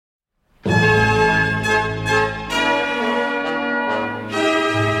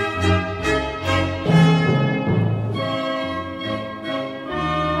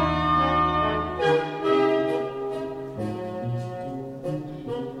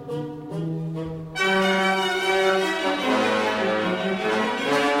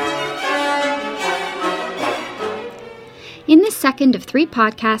second of 3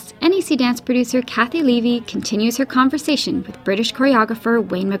 podcasts, NEC dance producer Kathy Levy continues her conversation with British choreographer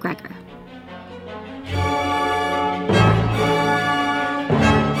Wayne McGregor.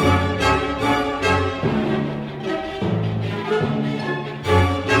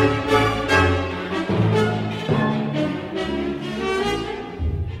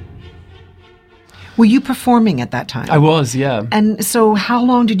 Were you performing at that time? I was, yeah. And so how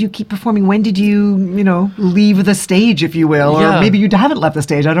long did you keep performing? When did you, leave the stage, if you will? Yeah. Or maybe you haven't left the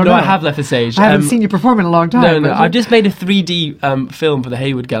stage, I don't know. No, I have left the stage. I haven't seen you perform in a long time. No, I've just made a 3D film for the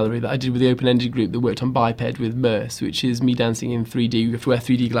Hayward Gallery that I did with the open-ended group that worked on Biped with Merce, which is me dancing in 3D. You have to wear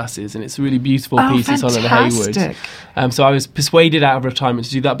 3D glasses, and it's a really beautiful piece. It's on at the Hayward. So I was persuaded out of retirement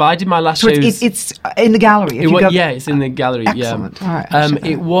to do that, but I did my last shows... It's in the gallery? It's in the gallery, Excellent. yeah. All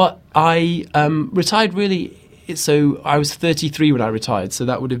right. I retired really... So I was 33 when I retired, so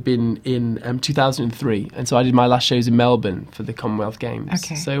that would have been in 2003, and so I did my last shows in Melbourne for the Commonwealth Games.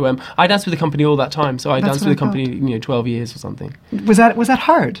 Okay. So I danced with the company all that time, so I danced with the company 12 years or something. Was that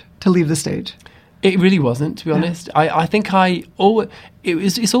hard to leave the stage? It really wasn't, to be honest. I think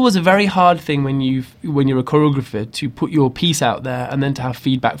it's always a very hard thing when you're a choreographer to put your piece out there and then to have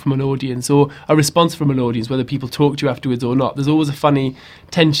feedback from an audience or a response from an audience, whether people talk to you afterwards or not. There's always a funny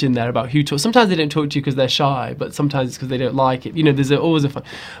tension there about who talks. Sometimes they don't talk to you because they're shy, but sometimes it's because they don't like it. There's always a fun.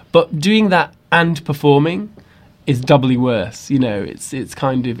 But doing that and performing is doubly worse.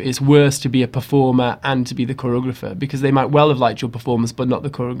 It's worse to be a performer and to be the choreographer, because they might well have liked your performance but not the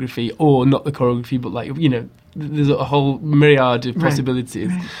choreography, or not the choreography but there's a whole myriad of possibilities.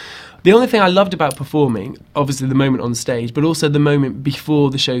 Right. The only thing I loved about performing, obviously the moment on stage, but also the moment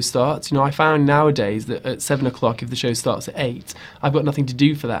before the show starts. I found nowadays that at 7 o'clock, if the show starts at 8, I've got nothing to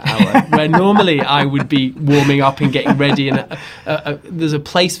do for that hour, where normally I would be warming up and getting ready, and there's a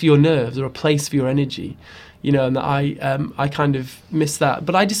place for your nerves or a place for your energy. And I kind of miss that.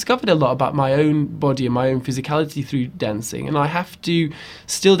 But I discovered a lot about my own body and my own physicality through dancing, and I have to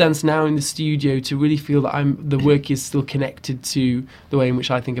still dance now in the studio to really feel that the work is still connected to the way in which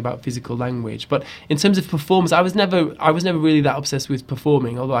I think about physical language. But in terms of performance, I was never really that obsessed with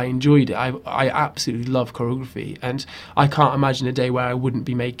performing, although I enjoyed it. I absolutely love choreography, and I can't imagine a day where I wouldn't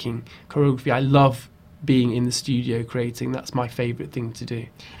be making choreography. I love being in the studio creating. That's my favourite thing to do.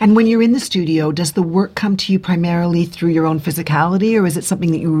 And when you're in the studio, does the work come to you primarily through your own physicality, or is it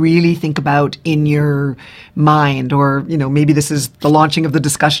something that you really think about in your mind? Or, maybe this is the launching of the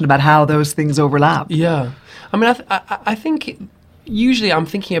discussion about how those things overlap. Yeah. I think usually I'm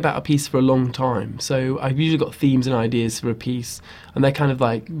thinking about a piece for a long time. So I've usually got themes and ideas for a piece, and they're kind of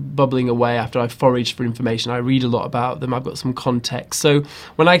like bubbling away after I've foraged for information. I read a lot about them. I've got some context. So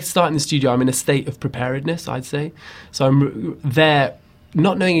when I start in the studio, I'm in a state of preparedness, I'd say. So I'm there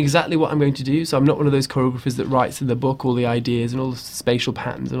not knowing exactly what I'm going to do. So I'm not one of those choreographers that writes in the book all the ideas and all the spatial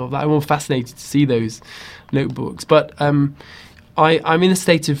patterns and all that. I'm more fascinated to see those notebooks. But I'm in a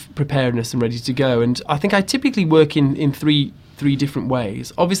state of preparedness and ready to go. And I think I typically work in three different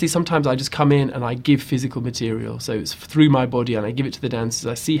ways. Obviously, sometimes I just come in and I give physical material, so it's through my body, and I give it to the dancers.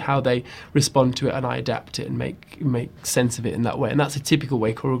 I see how they respond to it, and I adapt it and make sense of it in that way. And that's a typical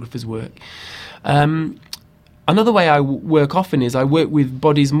way choreographers work. Another way I work often is I work with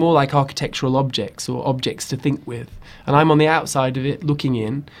bodies more like architectural objects or objects to think with. And I'm on the outside of it looking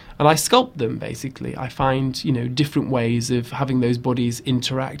in, and I sculpt them, basically. I find, different ways of having those bodies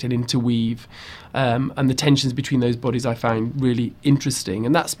interact and interweave. And the tensions between those bodies I find really interesting.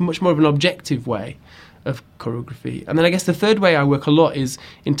 And that's much more of an objective way of choreography. And then I guess the third way I work a lot is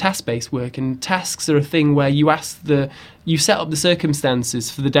in task-based work. And tasks are a thing where you set up the circumstances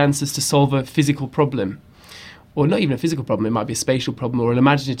for the dancers to solve a physical problem. Or not even a physical problem, it might be a spatial problem or an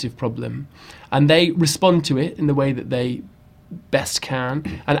imaginative problem. And they respond to it in the way that they best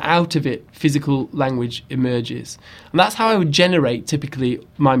can, and out of it, physical language emerges. And that's how I would generate, typically,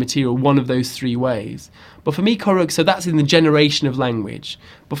 my material, one of those three ways. But for me, so that's in the generation of language.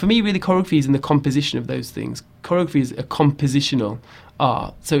 But for me, really, choreography is in the composition of those things. Choreography is a compositional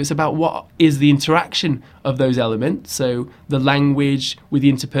art. So it's about what is the interaction of those elements, so the language with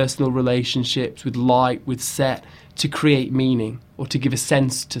the interpersonal relationships, with light, with set, to create meaning or to give a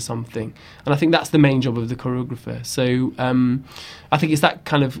sense to something. And I think that's the main job of the choreographer. So I think it's that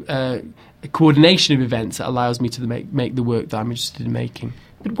kind of coordination of events that allows me to make the work that I'm interested in making.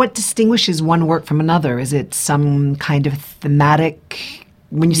 But what distinguishes one work from another? Is it some kind of thematic...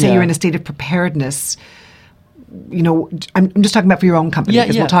 When you say you're in a state of preparedness... I'm just talking about for your own company,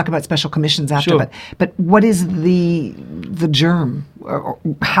 because we'll talk about special commissions after. Sure. But what is the germ? Or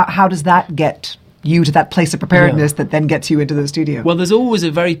how does that get you to that place of preparedness that then gets you into the studio? Well, there's always a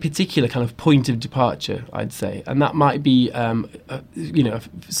very particular kind of point of departure, I'd say, and that might be,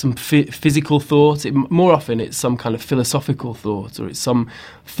 some physical thought. More often, it's some kind of philosophical thought, or it's some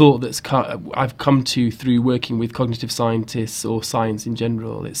thought I've come to through working with cognitive scientists or science in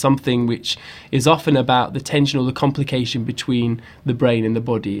general. It's something which is often about the tension or the complication between the brain and the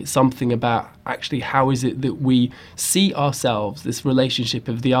body. It's something about actually how is it that we see ourselves, this relationship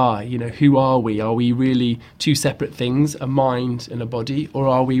of the I. Who are we? Are we really two separate things, a mind and a body, or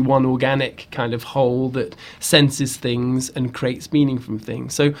are we one organic kind of whole that senses things and creates meaning from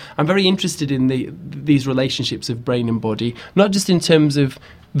things? So I'm very interested in these relationships of brain and body, not just in terms of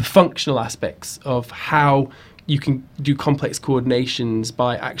the functional aspects of how you can do complex coordinations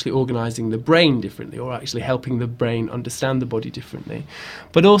by actually organising the brain differently, or actually helping the brain understand the body differently,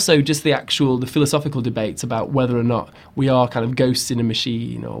 but also just the philosophical debates about whether or not we are kind of ghosts in a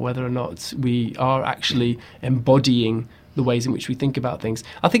machine, or whether or not we are actually embodying the ways in which we think about things.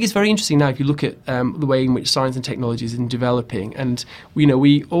 I think it's very interesting now if you look at the way in which science and technology is developing, and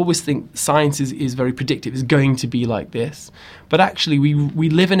we always think science is very predictive, it's going to be like this, but actually we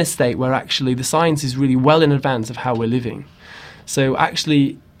live in a state where actually the science is really well in advance of how we're living. So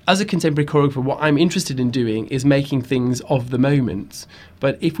actually, as a contemporary choreographer, what I'm interested in doing is making things of the moment.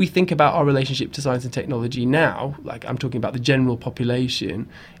 But if we think about our relationship to science and technology now, like I'm talking about the general population,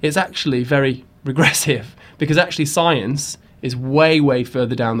 it's actually very regressive, because actually science is way, way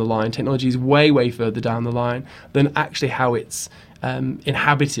further down the line, technology is way, way further down the line than actually how it's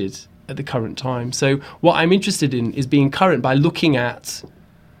inhabited at the current time. So what I'm interested in is being current by looking at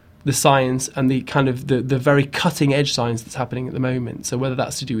the science and the kind of the very cutting edge science that's happening at the moment. So whether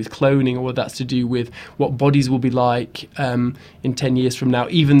that's to do with cloning, or whether that's to do with what bodies will be like in 10 years from now,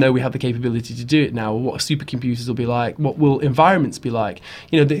 even though we have the capability to do it now, or what supercomputers will be like, what will environments be like.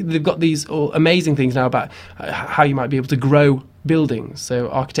 They've got these amazing things now about how you might be able to grow buildings, so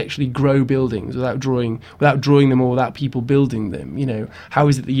architecturally grow buildings without drawing them, or without people building them. How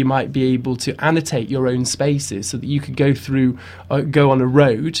is it that you might be able to annotate your own spaces so that you could go on a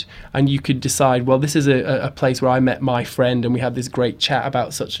road and you could decide, well, this is a place where I met my friend and we had this great chat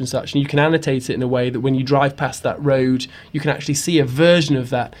about such and such, and you can annotate it in a way that when you drive past that road you can actually see a version of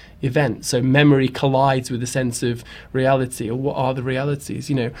that event. So memory collides with a sense of reality, or what are the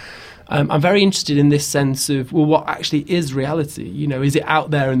realities. I'm very interested in this sense of, well, what actually is reality? Is it out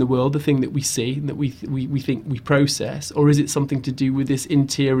there in the world, the thing that we see, that we think we process, or is it something to do with this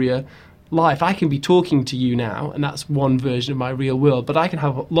interior life? I can be talking to you now, and that's one version of my real world, but I can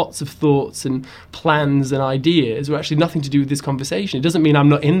have lots of thoughts and plans and ideas that are actually nothing to do with this conversation. It doesn't mean I'm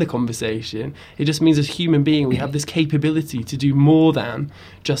not in the conversation. It just means as a human being we have this capability to do more than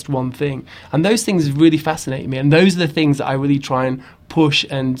just one thing. And those things really fascinate me, and those are the things that I really try and push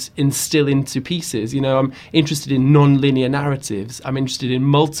and instill into pieces. I'm interested in non-linear narratives. I'm interested in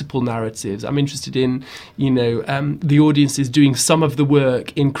multiple narratives. I'm interested in, the audiences doing some of the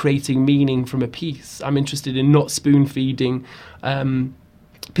work in creating meaning from a piece. I'm interested in not spoon-feeding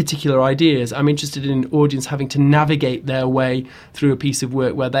particular ideas. I'm interested in an audience having to navigate their way through a piece of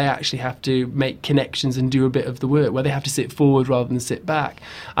work where they actually have to make connections and do a bit of the work, where they have to sit forward rather than sit back.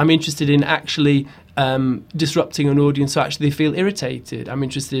 I'm interested in actually disrupting an audience so actually they feel irritated. I'm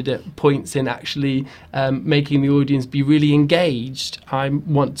interested at points in actually making the audience be really engaged. I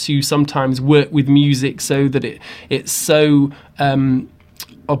want to sometimes work with music so that it's so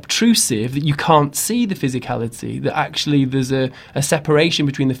obtrusive that you can't see the physicality, that actually there's a separation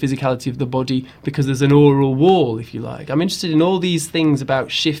between the physicality of the body because there's an aural wall, if you like. I'm interested in all these things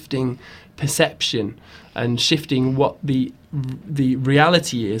about shifting perception and shifting what the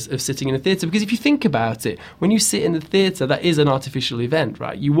reality is of sitting in a theatre. Because if you think about it, when you sit in the theatre, that is an artificial event,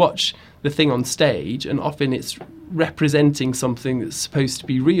 right? You watch the thing on stage, and often it's representing something that's supposed to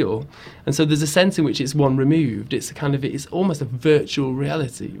be real. And so there's a sense in which it's one removed. It's almost a virtual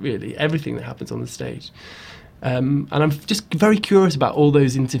reality, really, everything that happens on the stage. And I'm just very curious about all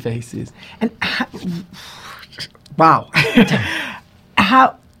those interfaces. And wow.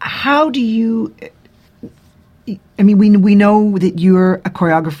 How do you... I mean, we know that you're a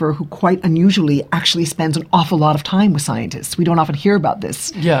choreographer who quite unusually actually spends an awful lot of time with scientists. We don't often hear about this,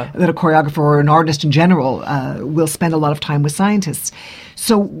 that a choreographer or an artist in general will spend a lot of time with scientists.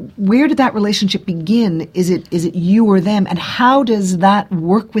 So where did that relationship begin? Is it you or them? And how does that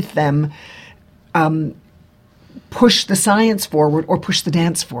work with them push the science forward or push the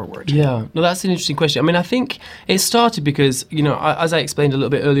dance forward? Yeah, no, that's an interesting question. I mean, I think it started because, as I explained a little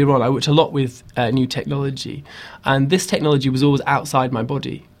bit earlier on, I worked a lot with new technology, and this technology was always outside my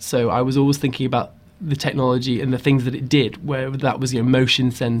body. So I was always thinking about the technology and the things that it did, whether that was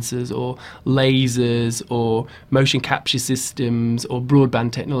motion sensors or lasers or motion capture systems or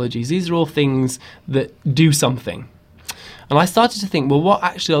broadband technologies. These are all things that do something. And I started to think, well, what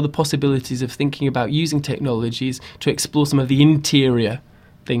actually are the possibilities of thinking about using technologies to explore some of the interior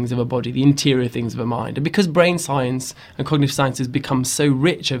things of a body, the interior things of a mind? And because brain science and cognitive science has become so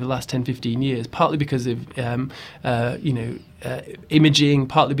rich over the last 10, 15 years, partly because of imaging,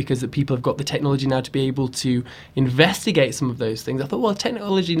 partly because that people have got the technology now to be able to investigate some of those things, I thought, well,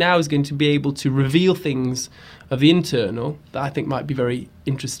 technology now is going to be able to reveal things of the internal that I think might be very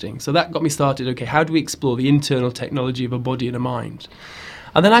interesting. So that got me started. Okay, how do we explore the internal technology of a body and a mind?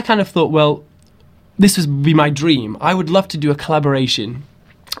 And then I kind of thought, well, this would be my dream. I would love to do a collaboration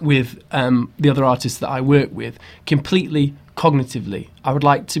with the other artists that I work with, completely cognitively. I would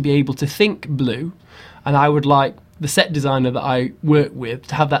like to be able to think blue, and I would like the set designer that I work with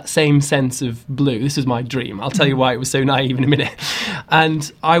to have that same sense of blue. This is my dream. I'll tell you why it was so naive in a minute.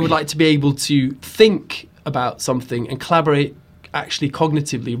 And I would like to be able to think about something and collaborate actually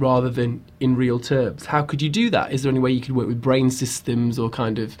cognitively rather than in real terms. How could you do that? Is there any way you could work with brain systems or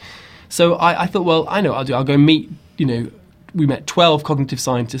kind of... So I thought, well, I know what I'll do. I'll go meet, we met 12 cognitive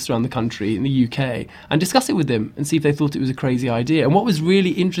scientists around the country in the UK and discuss it with them and see if they thought it was a crazy idea. And what was really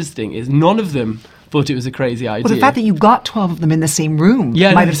interesting is none of them thought it was a crazy idea. Well, the fact that you got 12 of them in the same room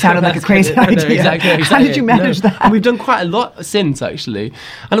might have sounded like a crazy idea. No, exactly. How did you manage that? And we've done quite a lot since, actually.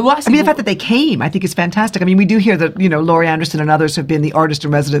 And the fact that they came, I think, is fantastic. I mean, we do hear that, Laurie Anderson and others have been the artist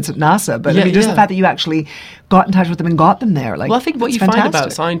in residence at NASA, but just the fact that you actually got in touch with them and got them there. Well, I think what you find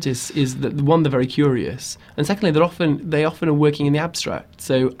about scientists is that, one, they're very curious, and secondly, they often are working in the abstract.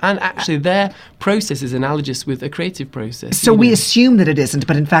 So, and actually, their process is analogous with a creative process. So we assume that it isn't,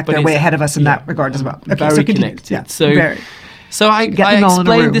 but in fact, they're way ahead of us in that regard as well. Okay, very connected. Yeah, so I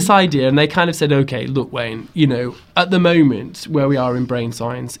explained this idea, and they kind of said, okay, look, Wayne, at the moment where we are in brain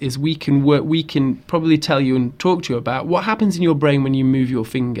science is we can probably tell you and talk to you about what happens in your brain when you move your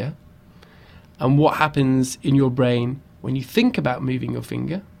finger and what happens in your brain when you think about moving your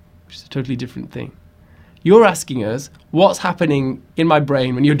finger, which is a totally different thing. You're asking us what's happening in my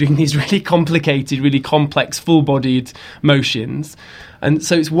brain when you're doing these really complicated, really complex, full-bodied motions. And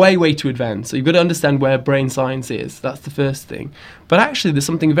so it's way, way too advanced. So you've got to understand where brain science is. That's the first thing. But actually, there's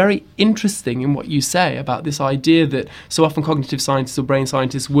something very interesting in what you say about this idea that so often cognitive scientists or brain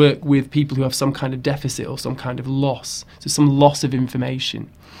scientists work with people who have some kind of deficit or some kind of loss, so some loss of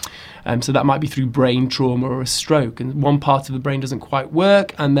information. So that might be through brain trauma or a stroke, and one part of the brain doesn't quite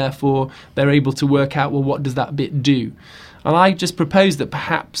work, and therefore they're able to work out, well, what does that bit do? And I just propose that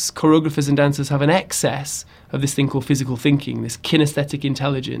perhaps choreographers and dancers have an excess of this thing called physical thinking, this kinesthetic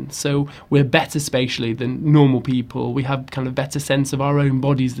intelligence. So we're better spatially than normal people. We have kind of better sense of our own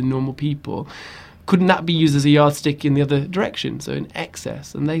bodies than normal people. Couldn't that be used as a yardstick in the other direction, so in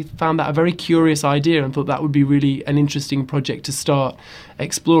excess? And they found that a very curious idea and thought that would be really an interesting project to start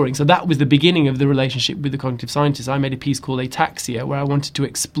exploring. So that was the beginning of the relationship with the cognitive scientists. I made a piece called Ataxia, where I wanted to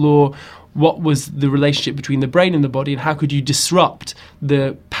explore what was the relationship between the brain and the body, and how could you disrupt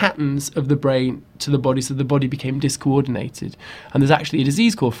the patterns of the brain to the body so the body became discoordinated. And there's actually a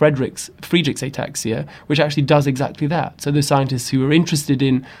disease called Friedreich's ataxia, which actually does exactly that. So the scientists who were interested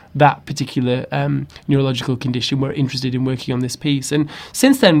in that particular neurological condition were interested in working on this piece. And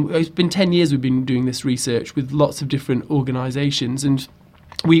since then, it's been 10 years we've been doing this research with lots of different organisations, and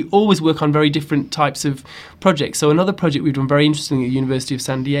we always work on very different types of projects. So another project we've done very interestingly at the University of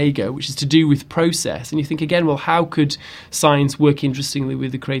San Diego, which is to do with process. And you think again, well, how could science work interestingly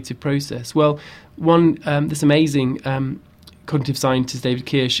with the creative process? Well, this amazing cognitive scientist, David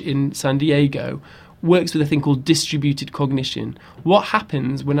Kirsch, in San Diego, works with a thing called distributed cognition. What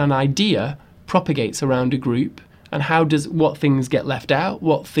happens when an idea propagates around a group, and what things get left out,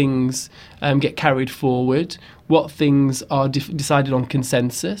 what things get carried forward, what things are decided on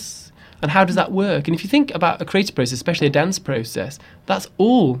consensus, and how does that work? And if you think about a creative process, especially a dance process, that's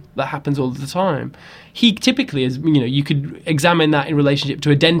all that happens all the time. He typically is, you could examine that in relationship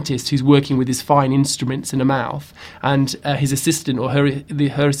to a dentist who's working with his fine instruments in a mouth, and his assistant or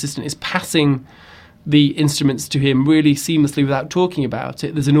her assistant is passing the instruments to him really seamlessly without talking about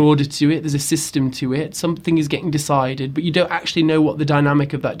it. There's an order to it, there's a system to it, something is getting decided, but you don't actually know what the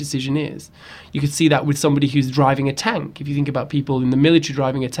dynamic of that decision is. You could see that with somebody who's driving a tank. If you think about people in the military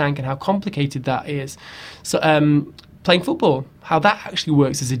driving a tank and how complicated that is. So playing football, how that actually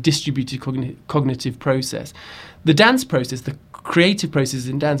works as a distributed cognitive process. The dance process, the creative process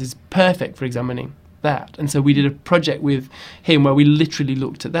in dance is perfect for examining that. And so we did a project with him where we literally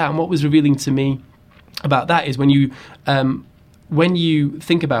looked at that. And what was revealing to me about that is when you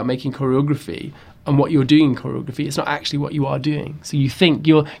think about making choreography, and what you're doing in choreography, it's not actually what you are doing. So you think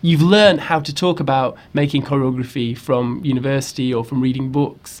you've learned how to talk about making choreography from university or from reading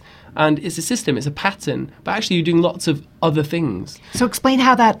books, and it's a system, it's a pattern, but actually you're doing lots of other things. So explain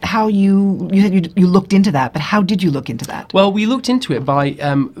how you said you looked into that, but how did you look into that? Well, we looked into it by,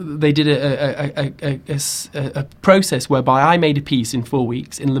 they did a process whereby I made a piece in 4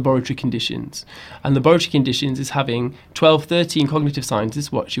 weeks in laboratory conditions. And laboratory conditions is having 12, 13 cognitive scientists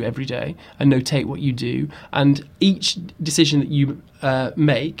watch you every day and notate what you do. And each decision that you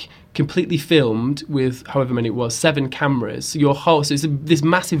make completely filmed with however many it was, 7 cameras. So it's this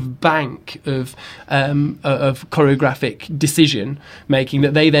massive bank of choreographic decision making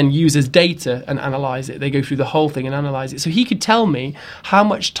that they then use as data and analyze it. They go through the whole thing and analyze it. So he could tell me how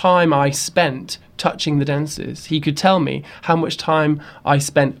much time I spent touching the dancers. He could tell me how much time I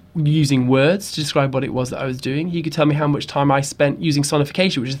spent using words to describe what it was that I was doing. He could tell me how much time I spent using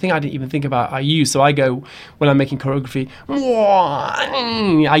sonification, which is a thing I didn't even think about I use. So I go, when I'm making choreography,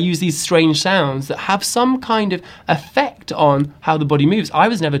 I use these strange sounds that have some kind of effect on how the body moves. I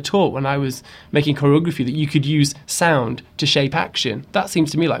was never taught when I was making choreography that you could use sound to shape action. That seems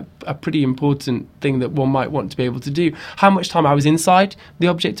to me like a pretty important thing that one might want to be able to do. How much time I was inside the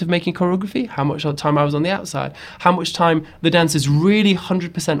object of making choreography, how much time I was on the outside, how much time the dancers really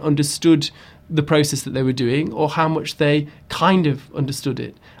 100% understood the process that they were doing, or how much they kind of understood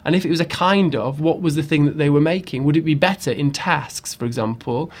it. And if it was a kind of, what was the thing that they were making? Would it be better in tasks, for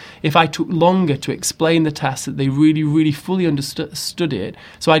example, if I took longer to explain the task that they really, really fully understood it,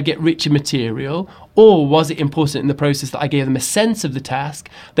 so I'd get richer material? Or was it important in the process that I gave them a sense of the task,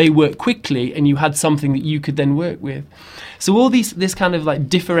 they worked quickly, and you had something that you could then work with? So all this kind of like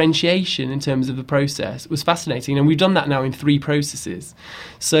differentiation in terms of the process was fascinating, and we've done that now in 3 processes.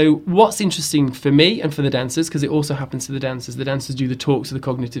 So what's interesting for me and for the dancers, because it also happens to the dancers do the talks to the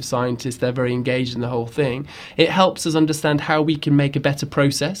cognitive scientists, they're very engaged in the whole thing. It helps us understand how we can make a better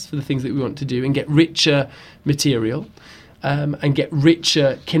process for the things that we want to do and get richer material. And get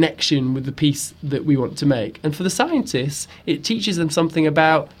richer connection with the piece that we want to make. And for the scientists, it teaches them something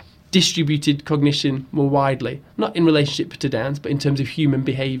about distributed cognition more widely, not in relationship to dance, but in terms of human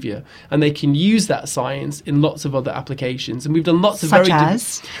behaviour. And they can use that science in lots of other applications. And we've done lots of so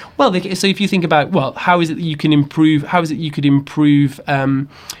if you think about, how is it that you can improve,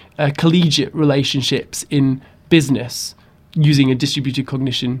 collegiate relationships in business using a distributed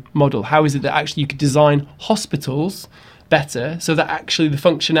cognition model? How is it that actually you could design hospitals better so that actually the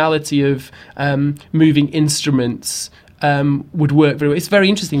functionality of moving instruments would work very well? It's very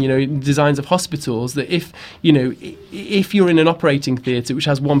interesting, designs of hospitals, that if you're in an operating theatre which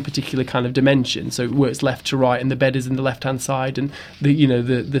has one particular kind of dimension, so it works left to right and the bed is in the left hand side and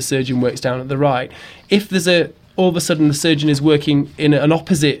the surgeon works down at the right. If there's all of a sudden the surgeon is working in an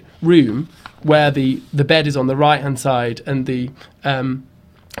opposite room where the bed is on the right hand side and the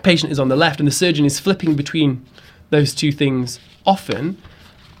patient is on the left, and the surgeon is flipping between those two things often,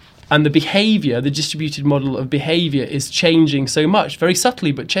 and the distributed model of behaviour is changing so much, very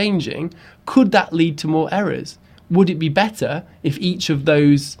subtly but changing, could that lead to more errors? Would it be better if each of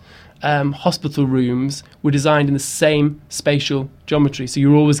those hospital rooms were designed in the same spatial geometry, so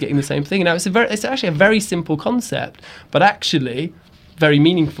you're always getting the same thing? Now, it's actually a very simple concept, but actually very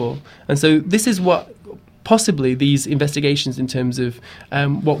meaningful. And so this is what possibly these investigations in terms of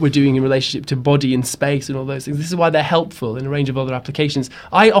what we're doing in relationship to body and space and all those things, this is why they're helpful in a range of other applications.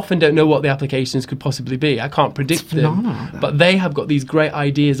 I often don't know what the applications could possibly be. I can't predict them. But they have got these great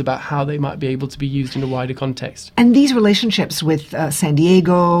ideas about how they might be able to be used in a wider context. And these relationships with San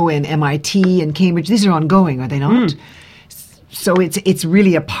Diego and MIT and Cambridge, these are ongoing, are they not? So it's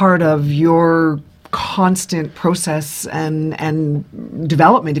really a part of your constant process and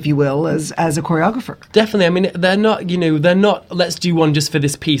development, if you will, as a choreographer. Definitely. I mean, they're not, let's do one just for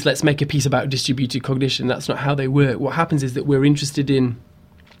this piece, let's make a piece about distributed cognition. That's not how they work. What happens is that we're interested in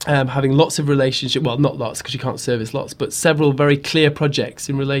having lots of relationships, well, not lots because you can't service lots, but several very clear projects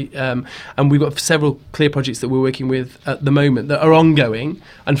and we've got several clear projects that we're working with at the moment that are ongoing,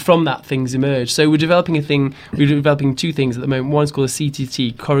 and from that things emerge. So we're developing 2 things at the moment. One's called a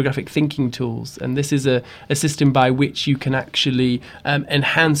CTT, Choreographic Thinking Tools, and this is a system by which you can actually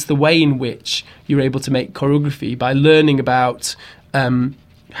enhance the way in which you're able to make choreography by learning about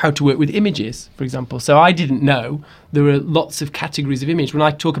how to work with images, for example. So I didn't know there are lots of categories of image. When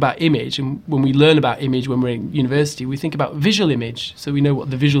I talk about image, and when we learn about image when we're in university, we think about visual image, so we know what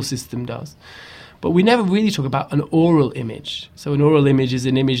the visual system does. But we never really talk about an oral image. So an oral image is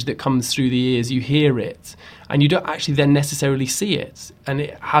an image that comes through the ears, you hear it, and you don't actually then necessarily see it, and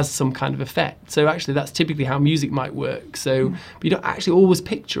it has some kind of effect. So actually that's typically how music might work. So but you don't actually always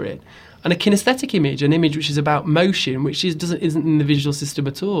picture it. and a kinesthetic image, an image which is about motion, which isn't in the visual system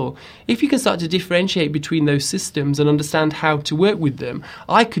at all. If you can start to differentiate between those systems and understand how to work with them,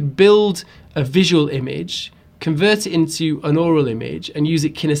 I could build a visual image, convert it into an oral image, and use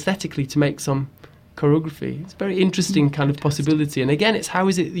it kinesthetically to make some choreography. It's a very interesting kind of possibility. And again, it's how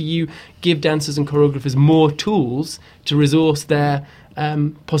is it that you give dancers and choreographers more tools to resource their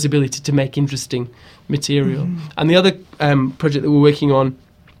possibility to make interesting material. And the other project that we're working on,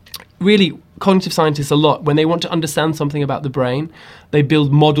 really, cognitive scientists a lot, when they want to understand something about the brain, they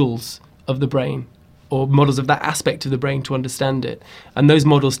build models of the brain or models of that aspect of the brain to understand it. And those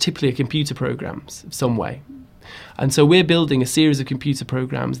models typically are computer programs of some way. And so we're building a series of computer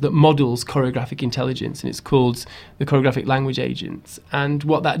programs that models choreographic intelligence, and it's called the Choreographic Language Agents. And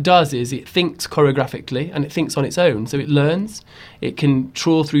what that does is it thinks choreographically, and it thinks on its own. So it learns, it can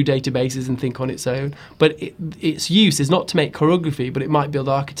trawl through databases and think on its own. But its use is not to make choreography, but it might build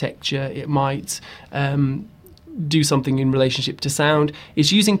architecture, it might do something in relationship to sound.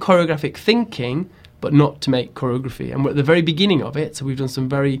 It's using choreographic thinking, but not to make choreography. And we're at the very beginning of it, so we've done some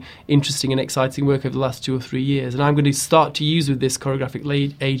very interesting and exciting work over the last 2 or 3 years. And I'm going to start to use with this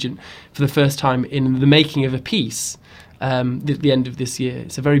choreographic agent for the first time in the making of a piece at the end of this year.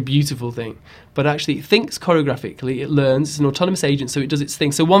 It's a very beautiful thing. But actually it thinks choreographically, it learns, it's an autonomous agent, so it does its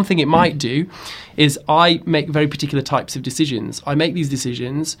thing. So one thing it might do is I make very particular types of decisions. I make these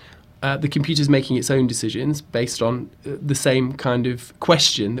decisions, the computer's making its own decisions based on the same kind of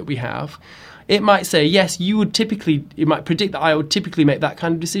question that we have. It might say, yes, it might predict that I would typically make that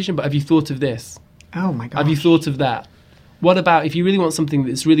kind of decision, but have you thought of this? Oh, my gosh. Have you thought of that? What about if you really want something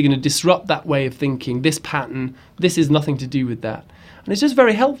that's really going to disrupt that way of thinking, this pattern, this is nothing to do with that. And it's just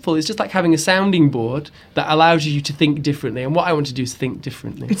very helpful. It's just like having a sounding board that allows you to think differently. And what I want to do is think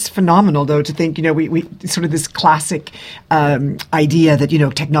differently. It's phenomenal, though, to think, we sort of this classic idea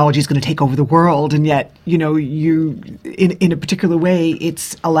that, technology is going to take over the world. And yet, you, in a particular way,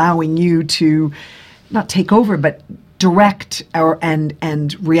 it's allowing you to not take over, but direct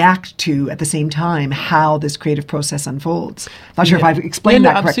and react to at the same time how this creative process unfolds. Not sure if I've explained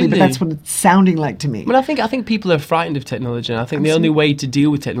that correctly, absolutely. but that's what it's sounding like to me. Well, I think people are frightened of technology, and I think the only way to deal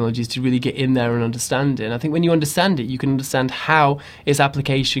with technology is to really get in there and understand it. And I think when you understand it, you can understand how its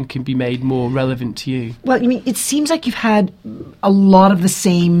application can be made more relevant to you. Well, it seems like you've had a lot of the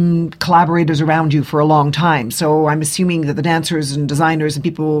same collaborators around you for a long time. So I'm assuming that the dancers and designers and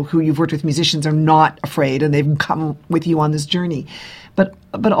people who you've worked with, musicians, are not afraid, and they've come with you on this journey.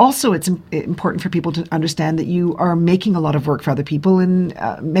 But also it's important for people to understand that you are making a lot of work for other people. And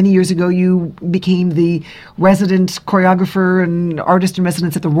many years ago, you became the resident choreographer and artist in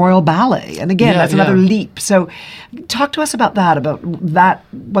residence at the Royal Ballet. And again, that's another leap. So talk to us about that,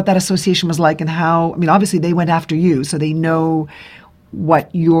 what that association was like, and how, obviously they went after you, so they know what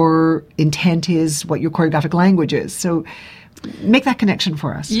your intent is, what your choreographic language is. So make that connection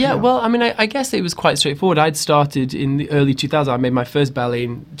for us. Yeah, well, I guess it was quite straightforward. I'd started in the early 2000s. I made my first ballet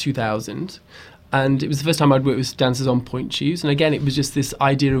in 2000. And it was the first time I'd worked with dancers on point shoes. And again, it was just this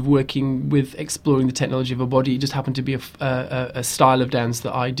idea of working with exploring the technology of a body. It just happened to be a style of dance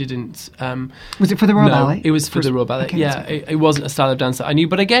that I didn't... was it for the Royal Ballet? It was for the Royal Ballet, okay, yeah. It wasn't a style of dance that I knew.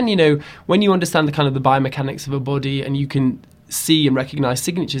 But again, when you understand the kind of the biomechanics of a body and you can see and recognize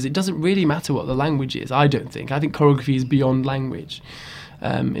signatures, it doesn't really matter what the language is, I don't think. I think choreography is beyond language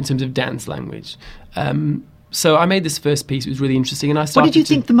in terms of dance language. So I made this first piece. It was really interesting, and I started. What did you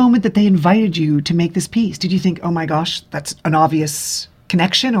think the moment that they invited you to make this piece? Did you think, oh my gosh, that's an obvious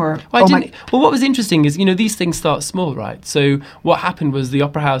connection, or well, what was interesting is these things start small, right? So what happened was the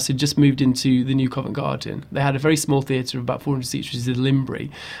Opera House had just moved into the new Covent Garden. They had a very small theatre of about 400 seats, which is the Limbury,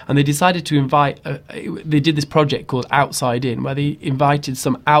 and they decided to invite. They did this project called Outside In, where they invited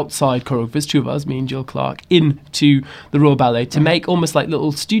some outside choreographers, two of us, me and Jill Clark, into the Royal Ballet to make almost like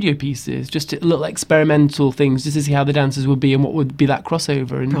little studio pieces, just little experimental things, just to see how the dancers would be and what would be that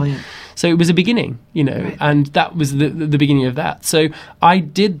crossover. And brilliant. So it was a beginning, right. And that was the beginning of that. So I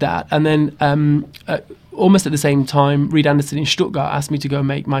did that, and then almost at the same time, Reed Anderson in Stuttgart asked me to go and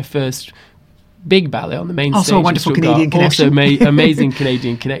make my first big ballet on the main stage. Also a wonderful Canadian connection. Also amazing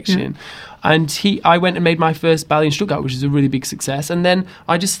Canadian connection. Yeah. And I went and made my first ballet in Stuttgart, which is a really big success. And then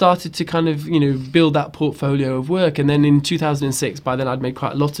I just started to kind of, build that portfolio of work. And then in 2006, by then I'd made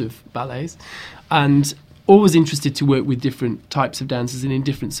quite a lot of ballets. And always interested to work with different types of dancers and in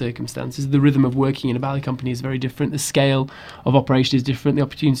different circumstances. The rhythm of working in a ballet company is very different. The scale of operation is different. The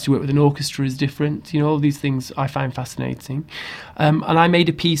opportunity to work with an orchestra is different. All these things I find fascinating. And I made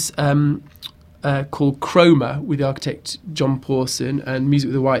a piece called Chroma with the architect John Pawson and music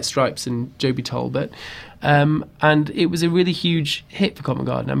with the White Stripes and Joby Talbot. And it was a really huge hit for Covent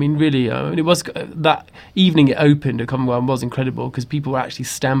Garden. I mean, really, it was that evening it opened at Covent Garden was incredible because people were actually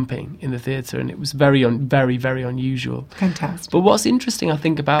stamping in the theatre, and it was very, very unusual. Fantastic. But what's interesting, I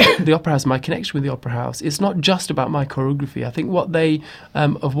think, about the Opera House, my connection with the Opera House, it's not just about my choreography. I think what they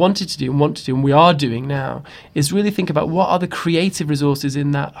have wanted to do and want to do, and we are doing now, is really think about what are the creative resources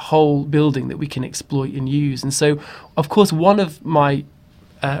in that whole building that we can exploit and use. And so, of course, one of my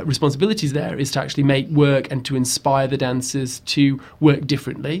responsibilities there is to actually make work and to inspire the dancers to work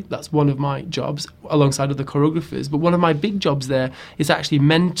differently. That's one of my jobs alongside other choreographers. But one of my big jobs there is actually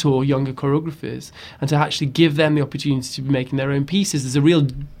mentor younger choreographers and to actually give them the opportunity to be making their own pieces. There's a real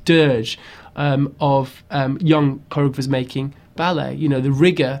dirge of young choreographers making ballet. You know, the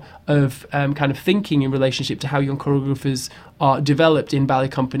rigour of kind of thinking in relationship to how young choreographers are developed in ballet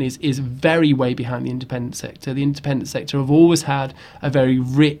companies is very way behind the independent sector. The independent sector have always had a very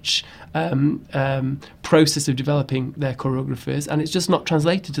rich process of developing their choreographers, and it's just not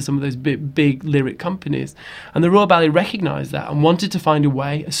translated to some of those big lyric companies. And the Royal Ballet recognised that and wanted to find a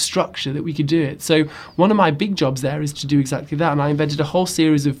way, a structure that we could do it. So one of my big jobs there is to do exactly that, and I invented a whole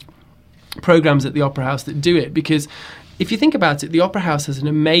series of programmes at the Opera House that do it, because if you think about it, the Opera House has an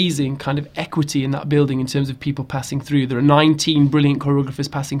amazing kind of equity in that building in terms of people passing through. There are 19 brilliant choreographers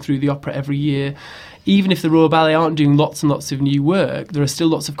passing through the opera every year. Even if the Royal Ballet aren't doing lots and lots of new work, there are still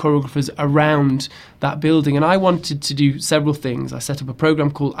lots of choreographers around that building. And I wanted to do several things. I set up a programme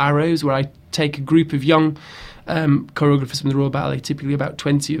called Arrows, where I take a group of young choreographers from the Royal Ballet, typically about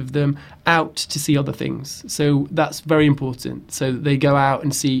 20 of them, out to see other things. So that's very important. So they go out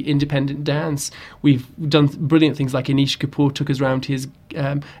and see independent dance. We've done brilliant things like Anish Kapoor took us around his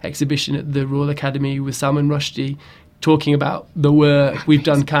exhibition at the Royal Academy with Salman Rushdie, talking about the work. We've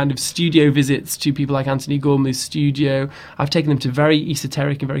done kind of studio visits to people like Anthony Gormley's studio. I've taken them to very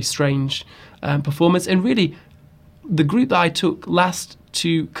esoteric and very strange performance. And really, the group that I took last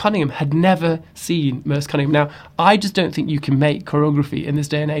to Cunningham had never seen Merce Cunningham. Now, I just don't think you can make choreography in this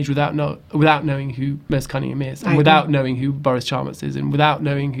day and age without knowing who Merce Cunningham is, and without knowing who Boris Chalmers is, and without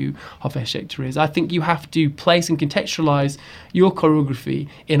knowing who Hafez Shekhter is. I think you have to place and contextualise your choreography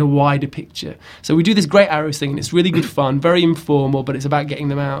in a wider picture. So we do this great Arrows thing, and it's really good fun, very informal, but it's about getting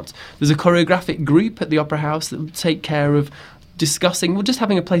them out. There's a choreographic group at the Opera House that will take care of discussing, just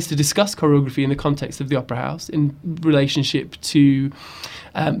having a place to discuss choreography in the context of the Opera House in relationship to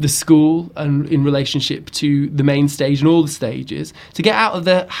the school and in relationship to the main stage and all the stages, to get out of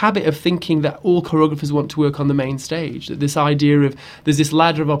the habit of thinking that all choreographers want to work on the main stage. That this idea of there's this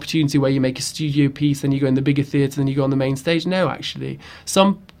ladder of opportunity where you make a studio piece, then you go in the bigger theatre, then you go on the main stage. No, actually,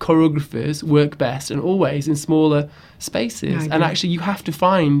 some choreographers work best and always in smaller spaces, and actually you have to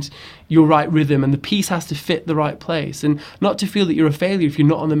find your right rhythm, and the piece has to fit the right place, and not to feel that you're a failure if you're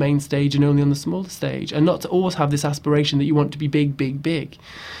not on the main stage and only on the smaller stage, and not to always have this aspiration that you want to be big,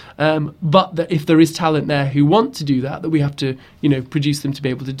 but that if there is talent there who want to do that we have to produce them to be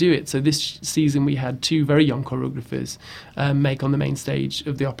able to do it. So this season we had 2 very young choreographers make on the main stage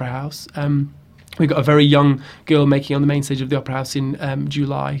of the Opera House. We've got a very young girl making on the main stage of the Opera House in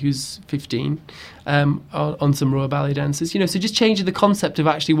July, who's 15, on some Royal Ballet dancers. So just changing the concept of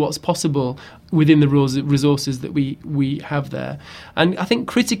actually what's possible within the resources that we have there. And I think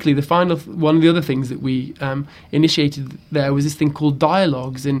critically, one of the other things that we initiated there was this thing called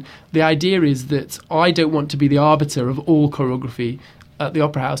dialogues. And the idea is that I don't want to be the arbiter of all choreography at the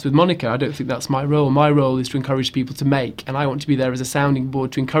Opera House with Monica. I don't think that's my role. My role is to encourage people to make, and I want to be there as a sounding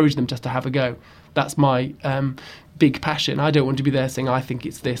board to encourage them just to have a go. That's my big passion. I don't want to be there saying I think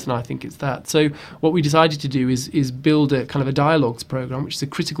it's this and I think it's that. So what we decided to do is build a kind of a dialogues program, which is a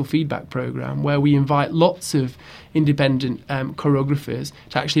critical feedback program where we invite lots of independent choreographers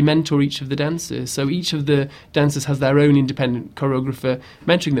to actually mentor each of the dancers. So each of the dancers has their own independent choreographer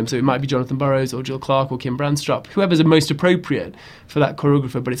mentoring them. So it might be Jonathan Burrows or Jill Clark or Kim Brandstrup, whoever's the most appropriate for that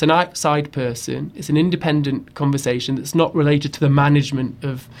choreographer. But it's an outside person. It's an independent conversation that's not related to the management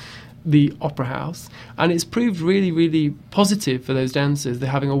of the Opera House, and it's proved really, really positive for those dancers.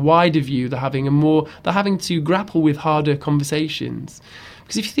 They're having a wider view, they're having to grapple with harder conversations.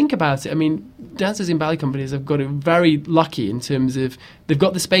 Because if you think about it, I mean, dancers in ballet companies have got it very lucky in terms of they've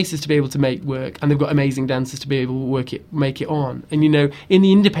got the spaces to be able to make work, and they've got amazing dancers to be able to make it on. And in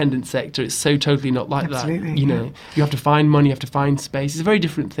the independent sector, it's so totally not like Absolutely, that. You have to find money, you have to find space. It's a very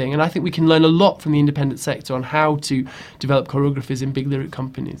different thing, and I think we can learn a lot from the independent sector on how to develop choreographers in big lyric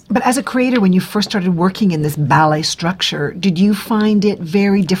companies. But as a creator, when you first started working in this ballet structure, did you find it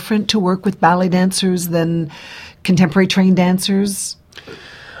very different to work with ballet dancers than contemporary trained dancers?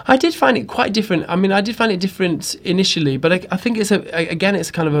 I did find it quite different. I mean, I did find it different initially, but I think it's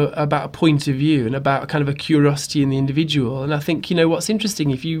it's kind of about a point of view and about kind of a curiosity in the individual. And I think, what's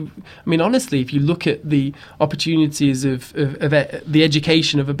interesting, honestly, if you look at the opportunities of the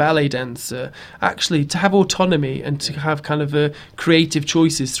education of a ballet dancer, actually to have autonomy and to have kind of creative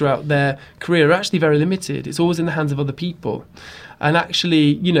choices throughout their career are actually very limited. It's always in the hands of other people. And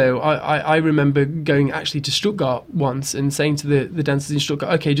actually, I remember going actually to Stuttgart once and saying to the dancers in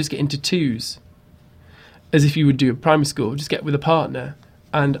Stuttgart, okay, just get into twos, as if you would do at primary school, just get with a partner.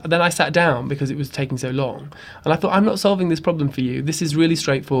 And then I sat down because it was taking so long. And I thought, I'm not solving this problem for you. This is really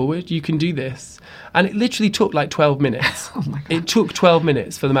straightforward. You can do this. And it literally took like 12 minutes. Oh my God. It took 12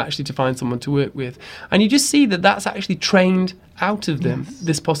 minutes for them actually to find someone to work with. And you just see that that's actually trained out of them,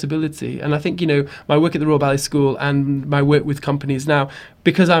 this possibility. And I think, my work at the Royal Ballet School and my work with companies now,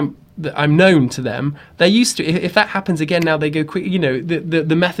 because I'm known to them, they're used to it. If that happens again now, they go quick.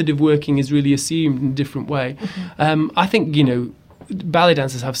 The method of working is really assumed in a different way. Mm-hmm. I think, ballet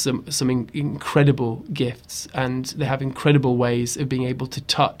dancers have some incredible gifts, and they have incredible ways of being able to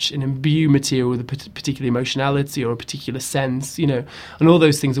touch and imbue material with a particular emotionality or a particular sense, and all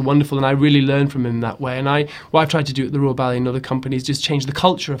those things are wonderful, and I really learn from them that way. And what I've tried to do at the Royal Ballet and other companies, just change the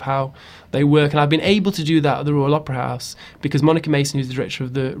culture of how they work, and I've been able to do that at the Royal Opera House because Monica Mason, who's the director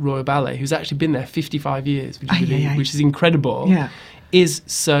of the Royal Ballet, who's actually been there 55 years, which is incredible, is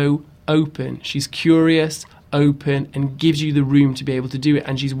so open. She's curious, open, and gives you the room to be able to do it,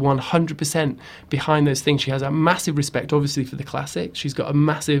 and she's 100% behind those things. She has a massive respect obviously for the classics. She's got a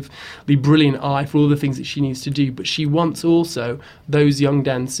massively brilliant eye for all the things that she needs to do, but she wants also those young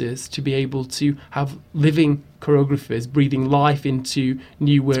dancers to be able to have living choreographers breathing life into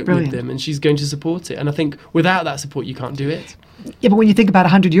new work with them, and she's going to support it. And I think without that support you can't do it. Yeah, but when you think about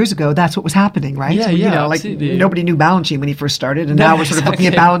 100 years ago, that's what was happening, right? Absolutely. Nobody knew Balanchine when he first started, and now we're sort of looking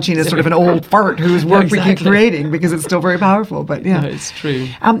at Balanchine as sort of an old fart whose work we keep creating because it's still very powerful. But yeah, no, it's true.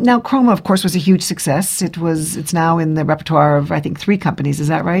 Now, Chroma, of course, was a huge success. It's now in the repertoire of, I think, 3 companies. Is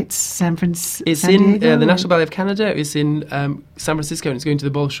that right? San Francisco. It's in the National Ballet of Canada. It's in San Francisco, and it's going to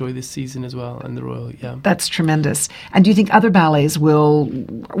the Bolshoi this season as well, and the Royal. Yeah, that's tremendous. And do you think other ballets will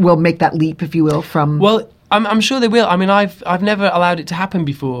make that leap, if you will, from? Well, I'm sure they will. I mean, I've never allowed it to happen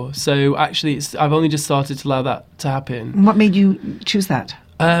before, so actually, I've only just started to allow that to happen. What made you choose that?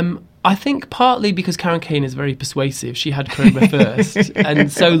 I think partly because Karen Kane is very persuasive. She had Chroma first, and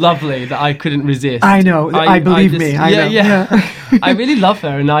so lovely that I couldn't resist. I know. I believe me. I really love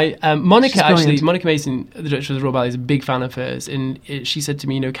her, and Monica Mason, the director of the Royal Ballet, is a big fan of hers, and she said to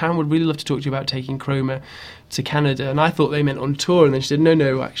me, Karen would really love to talk to you about taking Chroma to Canada. And I thought they meant on tour, and then she said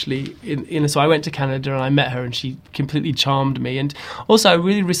no, actually, so I went to Canada and I met her, and she completely charmed me. And also I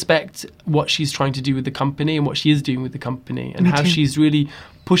really respect what she's trying to do with the company and what she is doing with the company, and how she's really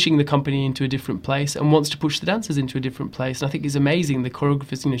pushing the company into a different place and wants to push the dancers into a different place. And I think it's amazing. The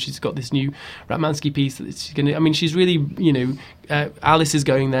choreographers, she's got this new Ratmansky piece that she's going to, she's really, Alice is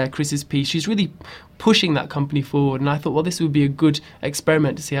going there, Chris's piece. She's really pushing that company forward. And I thought, well, this would be a good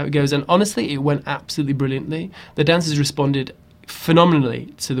experiment to see how it goes. And honestly, it went absolutely brilliantly. The dancers responded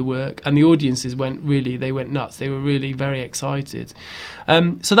phenomenally to the work, and the audiences went nuts. They were really very excited.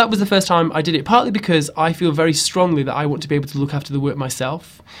 So that was the first time I did it, partly because I feel very strongly that I want to be able to look after the work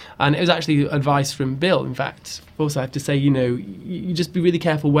myself, and it was actually advice from Bill. In fact, also I have to say, you just be really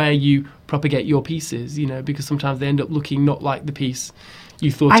careful where you propagate your pieces, because sometimes they end up looking not like the piece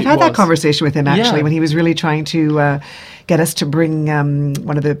you thought I've had that conversation with him, actually, when he was really trying to get us to bring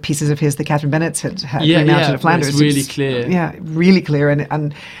one of the pieces of his that Catherine Bennett had remounted at Flanders. It's really clear. Yeah, really clear.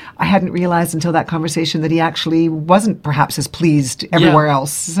 And I hadn't realised until that conversation that he actually wasn't perhaps as pleased everywhere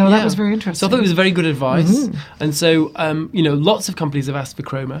else. So that was very interesting. So I thought it was very good advice. Mm-hmm. And so, lots of companies have asked for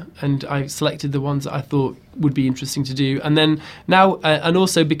Chroma, and I selected the ones that I thought would be interesting to do. And then now, and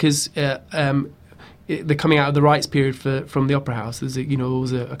also because they're coming out of the rights period from the Opera House. There's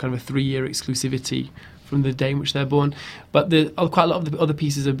always a kind of a 3-year exclusivity from the day in which they're born. But quite a lot of the other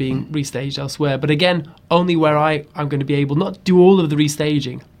pieces are being restaged elsewhere. But again, only where I'm going to be able not to do all of the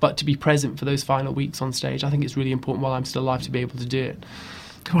restaging, but to be present for those final weeks on stage. I think it's really important while I'm still alive to be able to do it.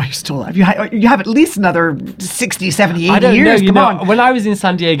 Oh, you're still alive. You have at least another 60, 70, 80 years. Come on. When I was in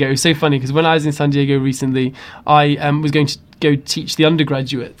San Diego, it was so funny because when I was in San Diego recently, I was going to go teach the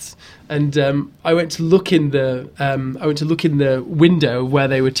undergraduates. And I went to look in the window where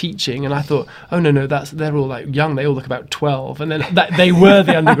they were teaching, and I thought, oh no, they're all like young. They all look about 12, and then they were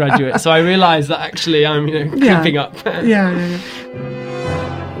the undergraduates. So I realised that actually I'm creeping up. Yeah.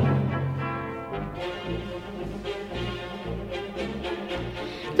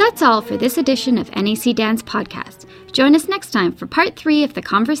 That's all for this edition of NAC Dance Podcast. Join us next time for part 3 of the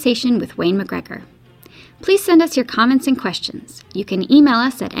conversation with Wayne McGregor. Please send us your comments and questions. You can email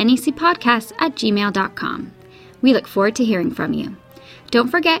us at nacpodcasts@gmail.com. We look forward to hearing from you. Don't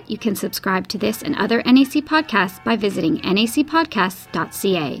forget, you can subscribe to this and other NAC podcasts by visiting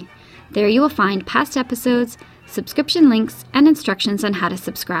nacpodcasts.ca. There you will find past episodes, subscription links, and instructions on how to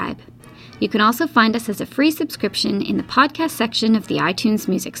subscribe. You can also find us as a free subscription in the podcast section of the iTunes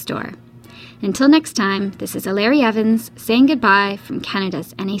Music Store. Until next time, this is Larry Evans saying goodbye from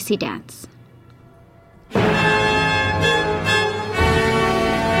Canada's NAC Dance.